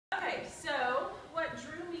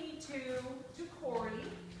to Cory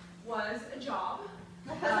was a job.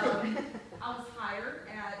 I was hired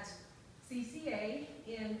at CCA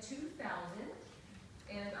in 2000,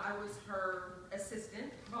 and I was her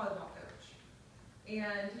assistant volleyball coach.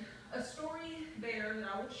 And a story there that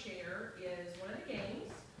I will share is one of the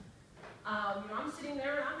games. I'm sitting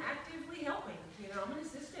there and I'm actively helping. I'm an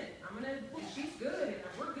assistant. She's good, and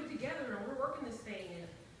we're good together, and we're working this thing.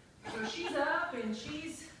 And so she's up, and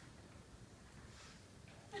she's.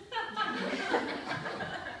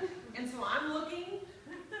 And so I'm looking,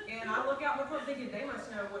 and I look out the front thinking they must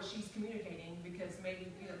know what she's communicating, because maybe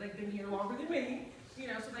they've been here longer than me, so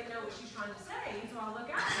they know what she's trying to say. And so I look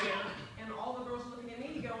out there, and all the girls are looking at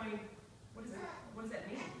me going, "What is that? What does that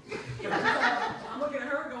mean?" I'm looking at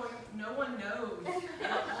her going, "No one knows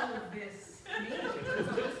what all of this means." And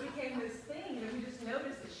so this became this thing, and we just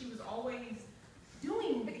noticed that she was always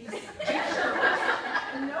doing these gestures,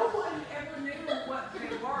 and no one ever knew what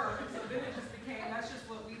they were. And so then it just became, that's just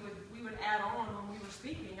what we would add on when we were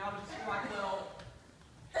speaking. I would just be like, well,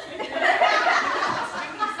 these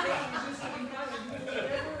things just to be funny.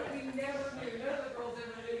 We never knew. None of the girls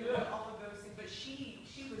ever knew what all of those things. But she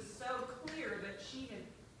was so clear that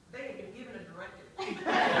they had been given a directive.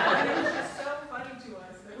 And it was just so funny to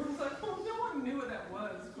us. It was like, well, no one knew what that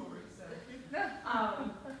was, Cory.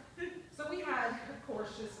 So we had, of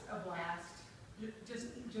course, just a blast, just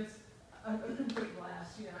a complete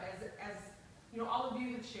blast. As all of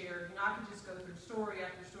you have shared, I could just go through story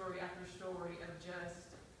after story after story of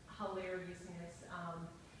just hilariousness.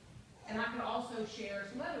 And I could also share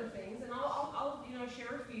some other things, and I'll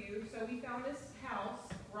share a few. So we found this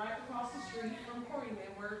house right across the street from Cory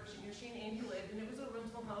where she and Andy lived, and it was a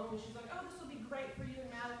rental home. And she's like, "Oh, this will be great for you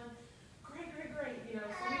and Madeline." Great.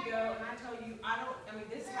 So we go, and I tell you,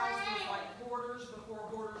 this house was like Hoarders before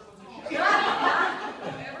Hoarders was a show. If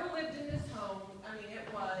you've ever lived in this home, it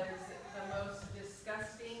was the most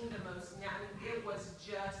disgusting, it was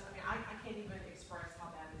just, I can't even express how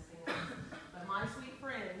bad this thing was. But my sweet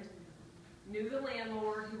friend knew the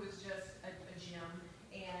landlord, who was just a gem,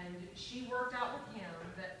 and she worked out with him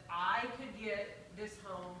that I could get this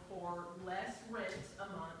home for less rent a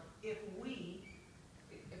month if we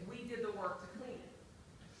did the work to clean it.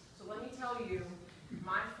 So let me tell you,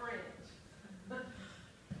 my friend,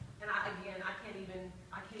 and I can't even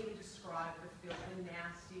describe the filth and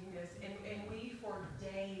nastiness, and we for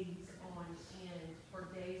days on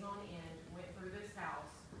end went through this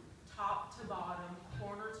house, top to bottom,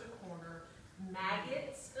 corner to corner,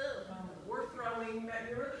 maggots. We're throwing,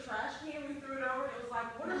 remember the trash can we threw it over? It was like,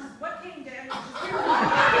 what came down? It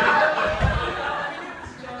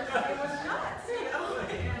was nuts,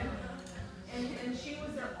 And she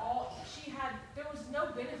was there there was no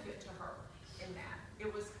benefit to her in that.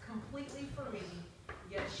 It was completely for me,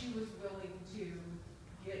 yet she was willing to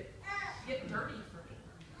get dirty for me.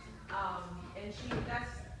 And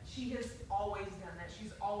she has always done that.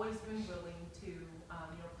 She's always been willing to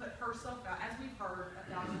put herself out, as we've heard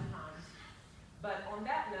 1,000 times. But on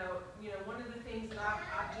that note, one of the things that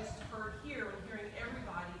I've just heard here when hearing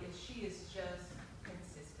everybody is she is just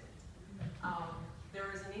consistent. There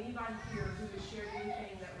isn't anybody here who has shared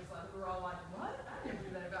anything that was like, we were all like, what? I never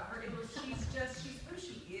knew that about her. She's who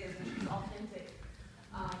she is, and she's authentic.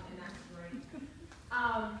 And that's great.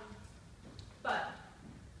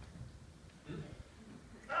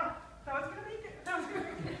 That was going to make it.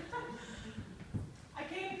 I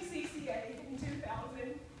came to CCA in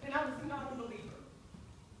 2000, and I was not a believer.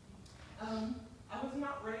 I was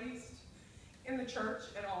not raised in the church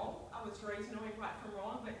at all. I was raised knowing right from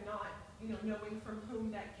wrong, but not knowing from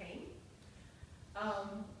whom that came.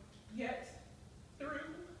 Yet,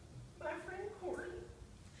 through my friend Cory,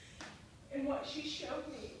 and what she showed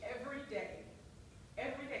me every day,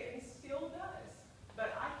 and still does,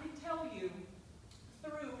 but I can tell you,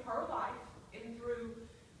 through her life, and through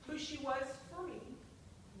who she was